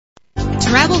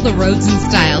Travel the roads in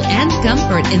style and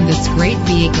comfort in this great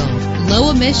vehicle. Low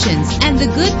emissions and the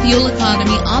good fuel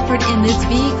economy offered in this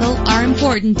vehicle are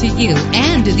important to you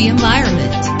and to the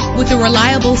environment. With a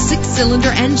reliable 6-cylinder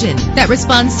engine that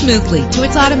responds smoothly to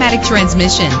its automatic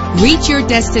transmission, reach your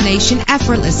destination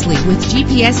effortlessly with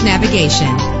GPS navigation.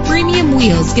 Premium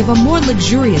wheels give a more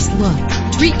luxurious look.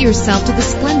 Treat yourself to the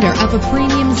splendor of a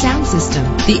premium sound system.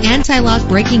 The anti-lock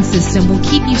braking system will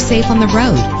keep you safe on the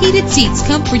road. Heated seats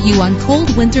comfort you on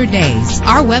cold winter days.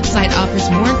 Our website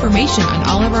offers more information on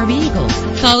all of our vehicles.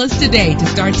 Call us today to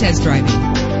start test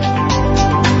driving.